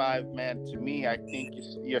 45, man, to me, I think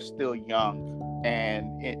you're still young.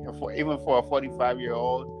 And even for a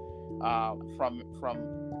 45-year-old, from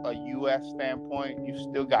a U.S. standpoint, you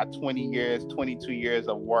still got 22 years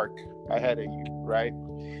of work ahead of you, right?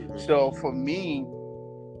 Mm-hmm. So for me,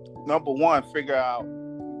 number one, figure out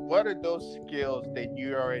what are those skills that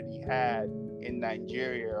you already had in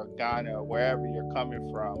Nigeria or Ghana or wherever you're coming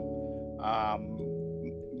from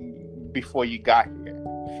before you got here.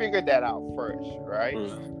 Figure that out first, right?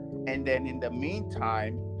 Mm-hmm. And then in the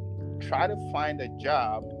meantime, try to find a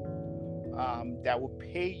job that will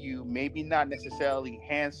pay you, maybe not necessarily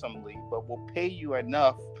handsomely, but will pay you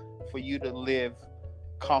enough for you to live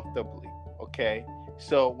comfortably, okay?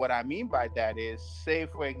 So what I mean by that is, say,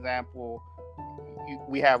 for example,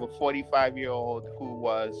 we have a 45-year-old who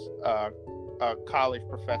was a college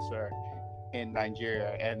professor in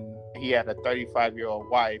Nigeria, and he had a 35-year-old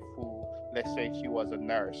wife who, let's say she was a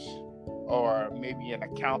nurse or maybe an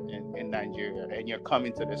accountant in Nigeria, and you're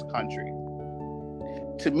coming to this country.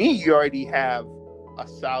 To me, you already have a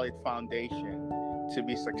solid foundation to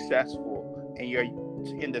be successful, and you're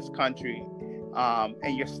in this country,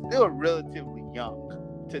 and you're still relatively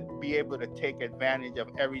young to be able to take advantage of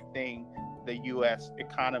everything the U.S.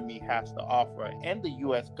 economy has to offer and the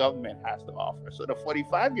U.S. government has to offer. So the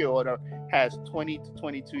 45-year-old has 20 to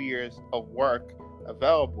 22 years of work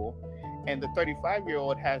available, and the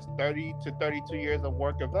 35-year-old has 30 to 32 years of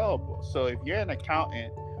work available. So if you're an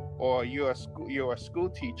accountant or you're a school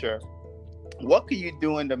teacher, what can you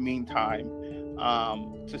do in the meantime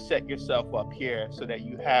to set yourself up here so that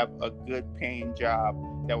you have a good paying job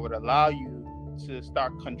that would allow you to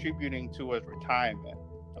start contributing towards retirement?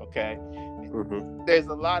 Okay. Mm-hmm. There's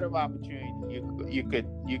a lot of opportunity. You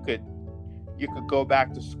could go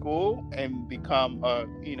back to school and become a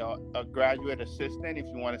graduate assistant if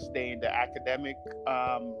you want to stay in the academic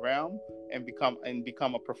realm and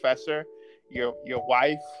become a professor. Your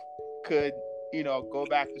wife could go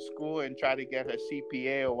back to school and try to get her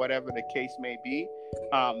CPA or whatever the case may be.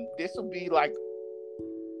 This will be like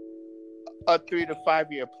a 3 to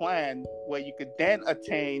 5 year plan where you could then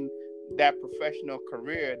attain that professional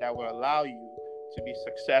career that will allow you to be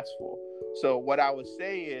successful. So what I would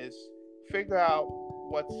say is figure out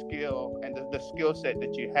what skill and the skill set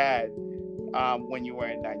that you had when you were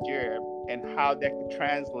in Nigeria and how that could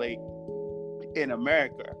translate in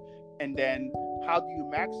America. And then how do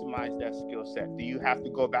you maximize that skill set? Do you have to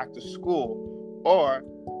go back to school, or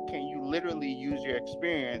can you literally use your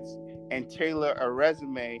experience and tailor a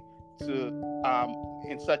resume to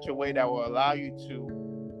in such a way that will allow you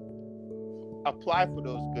to apply for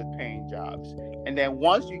those good paying jobs. And then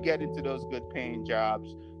once you get into those good paying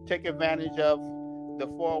jobs, take advantage of the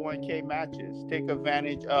 401k matches, take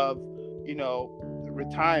advantage of,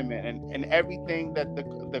 retirement and everything that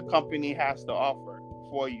the company has to offer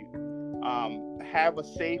for you. Have a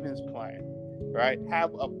savings plan, right?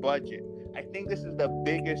 Have a budget. I think this is the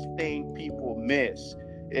biggest thing people miss,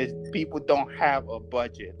 is people don't have a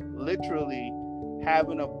budget. Literally,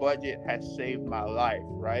 having a budget has saved my life,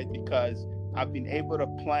 right? Because I've been able to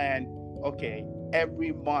plan, okay,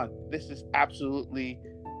 every month, this is absolutely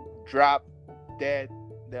drop dead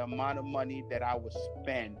the amount of money that I would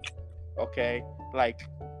spend, okay? Like,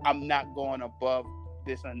 I'm not going above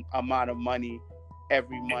this amount of money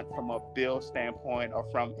every month from a bill standpoint or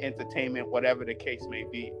from entertainment, whatever the case may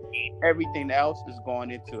be. Everything else is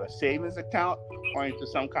going into a savings account or into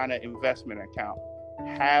some kind of investment account.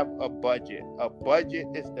 Have a budget. A budget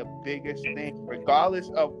is the biggest thing, regardless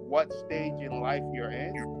of what stage in life you're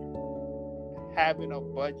in. Having a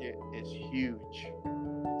budget is huge.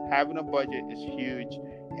 Having a budget is huge,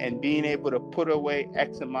 and being able to put away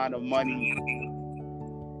X amount of money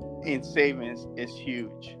in savings is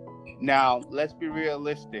huge. Now, let's be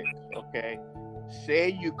realistic, okay? Say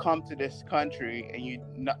you come to this country and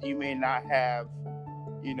you may not have,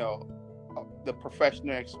 the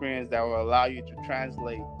professional experience that will allow you to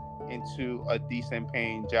translate into a decent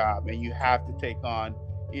paying job, and you have to take on,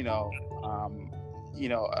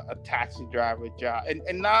 a taxi driver job.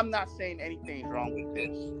 And now I'm not saying anything's wrong with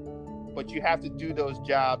this, but you have to do those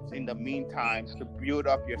jobs in the meantime to build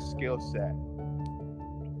up your skill set.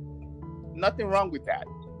 Nothing wrong with that.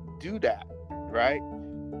 Do that, right?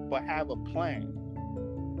 But have a plan.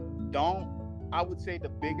 I would say the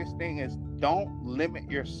biggest thing is don't limit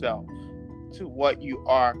yourself to what you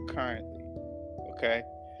are currently, okay?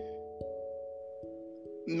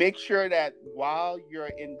 Make sure that while you're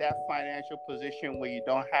in that financial position where you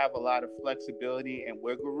don't have a lot of flexibility and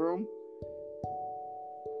wiggle room,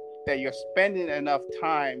 that you're spending enough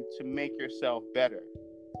time to make yourself better.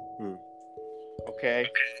 Okay?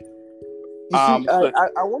 You see,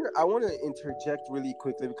 I want to interject really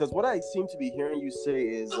quickly, because what I seem to be hearing you say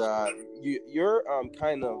is you're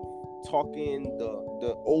kind of talking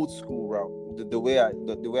the old school route, the way I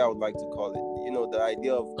would like to call it. The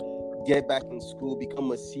idea of get back in school,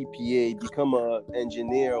 become a CPA, become a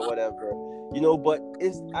engineer or whatever. But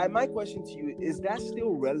my question to you is that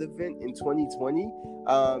still relevant in 2020?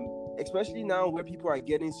 Especially now where people are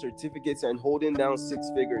getting certificates and holding down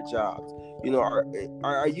 6-figure jobs. Do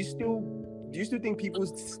you still think people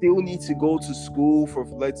still need to go to school for,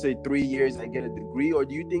 let's say, 3 years and get a degree? Or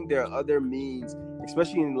do you think there are other means,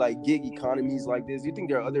 especially in like gig economies like this, do you think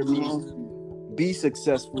there are other means to be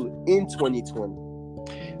successful in 2020?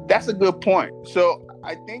 That's a good point. So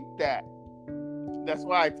I think that's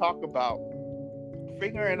why I talk about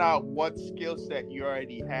figuring out what skill set you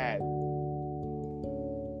already had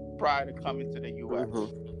prior to coming to the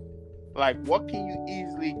US. Like, what can you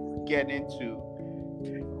easily get into?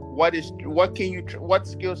 What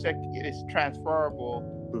skill set is transferable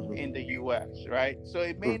in the US, right? So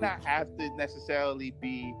it may not have to necessarily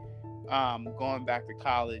be going back to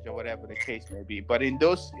college or whatever the case may be. But in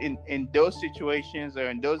those situations, or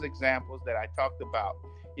in those examples that I talked about,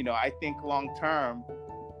 I think long term,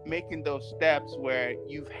 making those steps where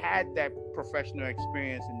you've had that professional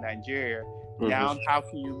experience in Nigeria, now how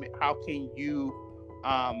can you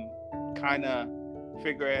kind of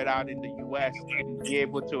figure it out in the US and be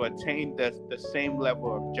able to attain the same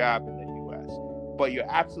level of job in the US? But you're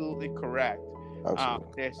absolutely correct.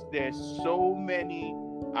 There's so many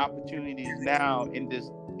opportunities now in this,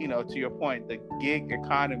 to your point, the gig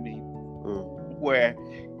economy, where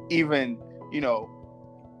even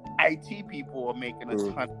IT people are making a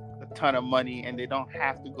ton of money, and they don't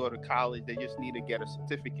have to go to college. They just need to get a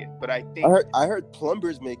certificate. But I think I heard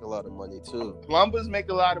plumbers make a lot of money too. Plumbers make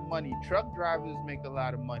a lot of money. Truck drivers make a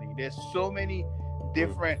lot of money. There's so many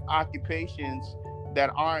different occupations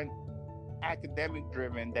that aren't academic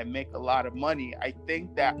driven that make a lot of money. I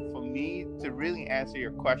think that for me to really answer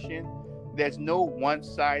your question, there's no one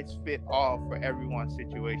size fit all for everyone's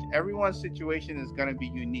situation. Everyone's situation is going to be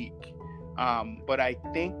unique. But I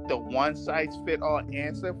think the one size fit all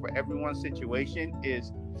answer for everyone's situation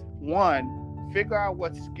is, one, figure out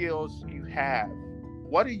what skills you have.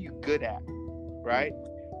 What are you good at, right?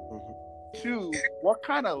 Two, what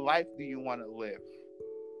kind of life do you want to live,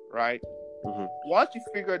 right? Once you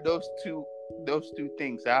figure those two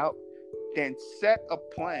things out, then set a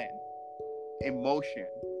plan in motion,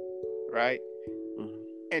 right?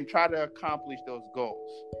 And try to accomplish those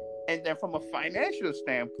goals. And then from a financial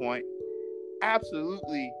standpoint,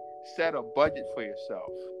 absolutely set a budget for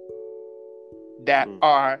yourself that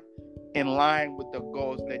are in line with the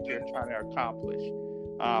goals that you're trying to accomplish.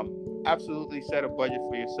 Absolutely set a budget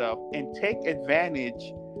for yourself and take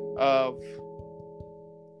advantage of,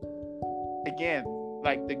 again,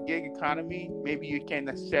 like the gig economy. Maybe you can't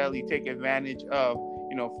necessarily take advantage of,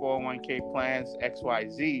 401k plans,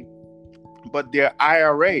 XYZ, but there are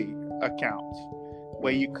IRA accounts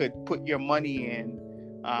where you could put your money in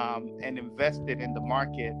and invest it in the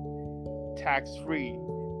market tax-free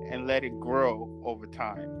and let it grow over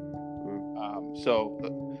time. So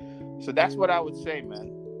that's what I would say,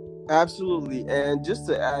 man. Absolutely. And just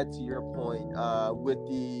to add to your point,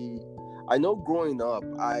 I know growing up,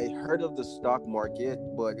 I heard of the stock market,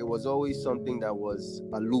 but it was always something that was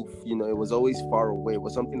aloof. It was always far away. It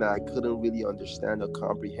was something that I couldn't really understand or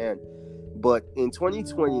comprehend. But in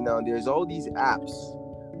 2020 now, there's all these apps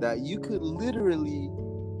that you could literally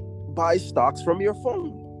buy stocks from your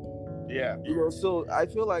phone. Yeah. So I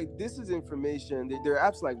feel like this is information. There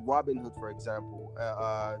are apps like Robinhood, for example,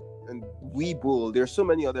 and Webull. There's so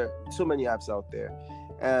many apps out there.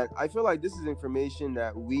 And I feel like this is information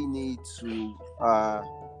that we need to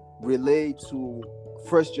relay to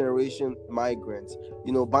first generation migrants,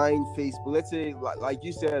 buying Facebook. Let's say, like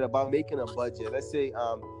you said, about making a budget. Let's say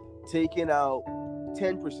taking out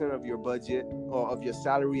 10% of your budget or of your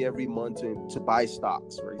salary every month to buy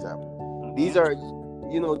stocks, for example. These are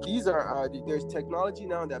there's technology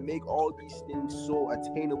now that make all these things so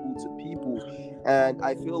attainable to people. And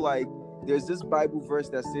I feel like there's this Bible verse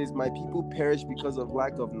that says, "My people perish because of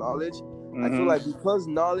lack of knowledge." I feel like because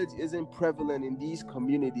knowledge isn't prevalent in these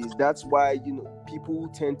communities, that's why people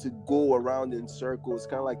tend to go around in circles,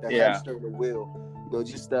 kind of like the hamster in the wheel.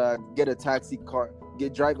 Just get a taxi car,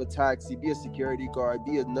 drive a taxi, be a security guard,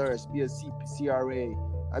 be a nurse, be a CRA.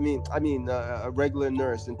 A regular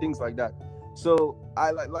nurse and things like that. So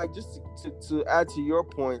I like just to add to your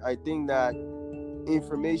point, I think that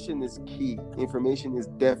information is key. Information is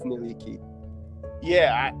definitely key.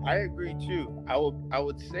 Yeah, I agree too. I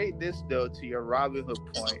would say this though, to your Robinhood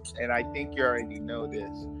point, and I think you already know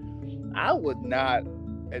this. I would not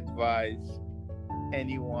advise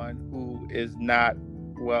anyone who is not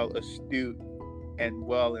well astute and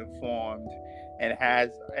well informed and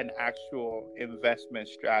has an actual investment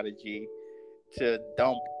strategy to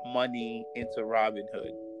dump money into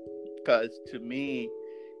Robinhood. Because to me,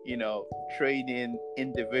 trading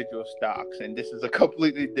individual stocks, and this is a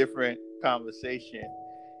completely different conversation,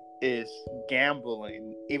 is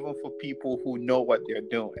gambling, even for people who know what they're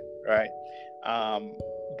doing, right?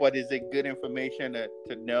 But is it good information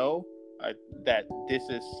to know that this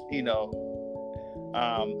is,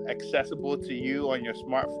 accessible to you on your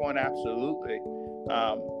smartphone? Absolutely.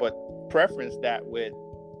 But preference that with,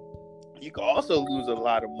 you can also lose a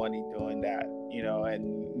lot of money doing that,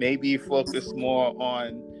 and maybe focus more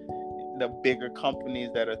on the bigger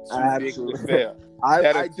companies that are too big to fail.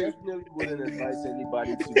 I definitely wouldn't advise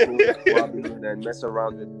anybody to go to Robinhood and mess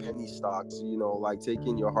around with penny stocks, like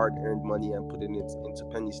taking your hard-earned money and putting it into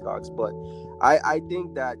penny stocks. But I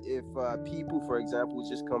think that if people, for example,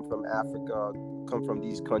 just come from Africa, come from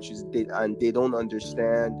these countries, they don't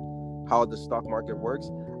understand how the stock market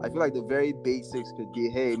works, I feel like the very basics could be,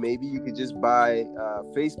 hey, maybe you could just buy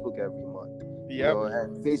Facebook every month. Yeah,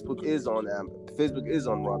 and Facebook is on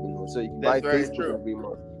Robinhood, so you can buy very Facebook true. every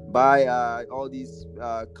month. Buy all these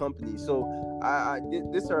companies. So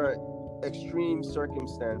these are extreme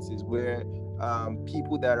circumstances where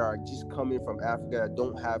people that are just coming from Africa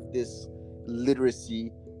don't have this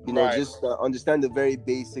literacy, just understand the very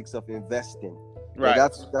basics of investing. Right.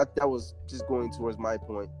 That was just going towards my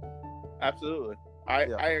point. Absolutely. I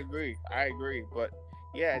agree. But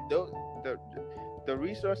yeah, the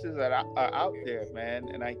resources that are out there, man,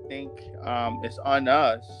 and I think it's on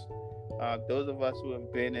us, those of us who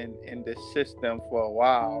have been in this system for a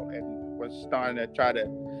while and we're starting to try to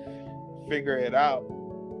figure it out,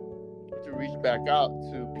 to reach back out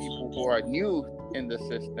to people who are new in the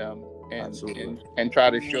system and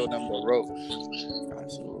try to show them the ropes.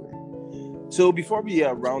 Absolutely. So before we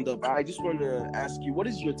round up, I just want to ask you, what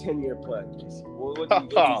is your 10-year plan?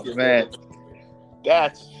 Man,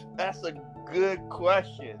 that's a good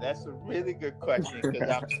question. That's a really good question, because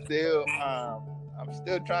I'm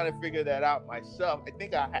still trying to figure that out myself. I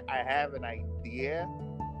think I have an idea.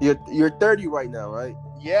 You're 30 right now, right?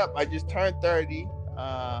 Yep, I just turned 30.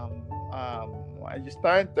 I just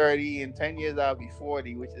turned 30. In 10 years I'll be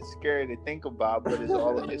 40, which is scary to think about, but it's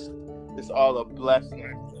all a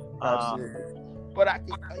blessing. Absolutely. but I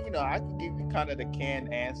could give you kind of the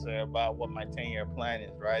canned answer about what my 10-year plan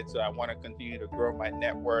is, right? So I want to continue to grow my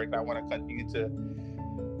network. I want to continue to.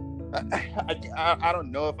 I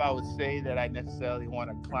don't know if I would say that I necessarily want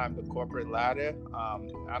to climb the corporate ladder.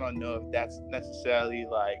 I don't know if that's necessarily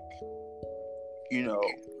like,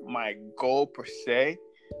 my goal per se,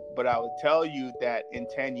 but I would tell you that in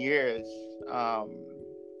 10 years,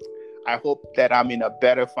 I hope that I'm in a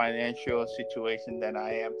better financial situation than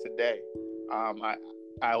I am today.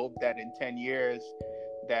 I hope that in 10 years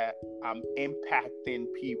that I'm impacting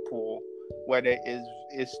people, whether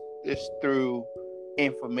it's through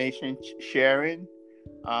information sharing,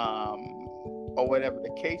 or whatever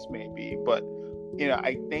the case may be. But,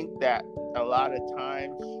 I think that a lot of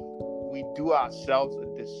times we do ourselves a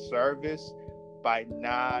disservice by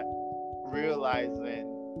not realizing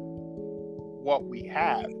what we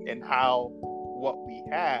have and how what we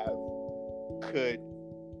have could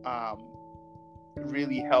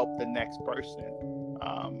really help the next person.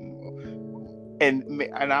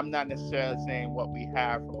 And I'm not necessarily saying what we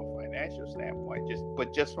have from a financial standpoint,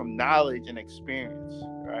 just from knowledge and experience,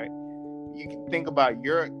 right? You can think about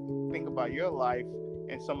your life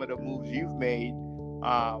and some of the moves you've made,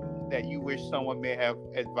 that you wish someone may have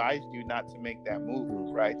advised you not to make that move,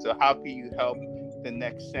 right? So how can you help the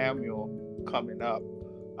next Samuel coming up?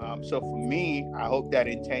 So for me, I hope that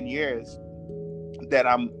in 10 years that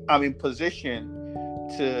I'm in position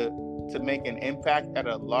to make an impact at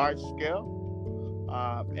a large scale,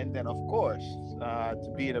 and then of course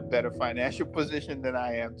to be in a better financial position than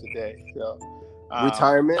I am today. So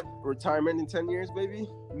retirement in 10 years, baby.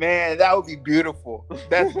 Man, that would be beautiful.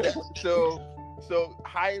 That's so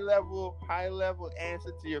high level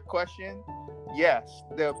answer to your question. Yes,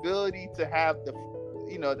 the ability to have the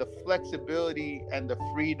flexibility and the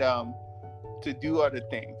freedom to do other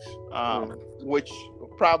things, which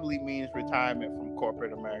probably means retirement from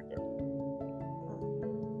corporate America.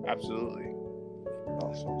 Absolutely.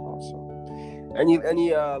 Awesome.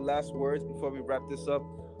 Any last words before we wrap this up?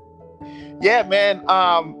 Yeah, man.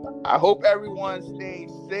 I hope everyone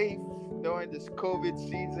stays safe during this COVID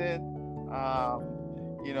season.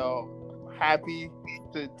 Happy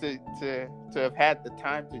to have had the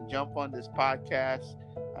time to jump on this podcast.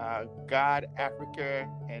 God, Africa,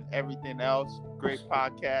 and everything else. Great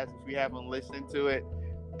podcast. If you haven't listened to it,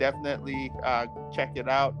 definitely check it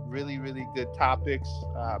out. Really, really good topics,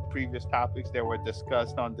 previous topics that were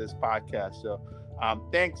discussed on this podcast. So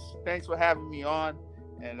thanks for having me on,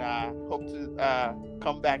 and I hope to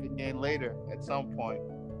come back again later at some point.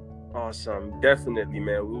 Awesome. Definitely,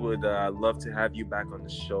 man. We would love to have you back on the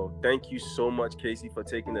show. Thank you so much, Casey, for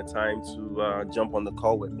taking the time to jump on the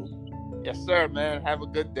call with me. Yes, sir, man. Have a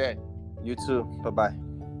good day. You too. Bye-bye.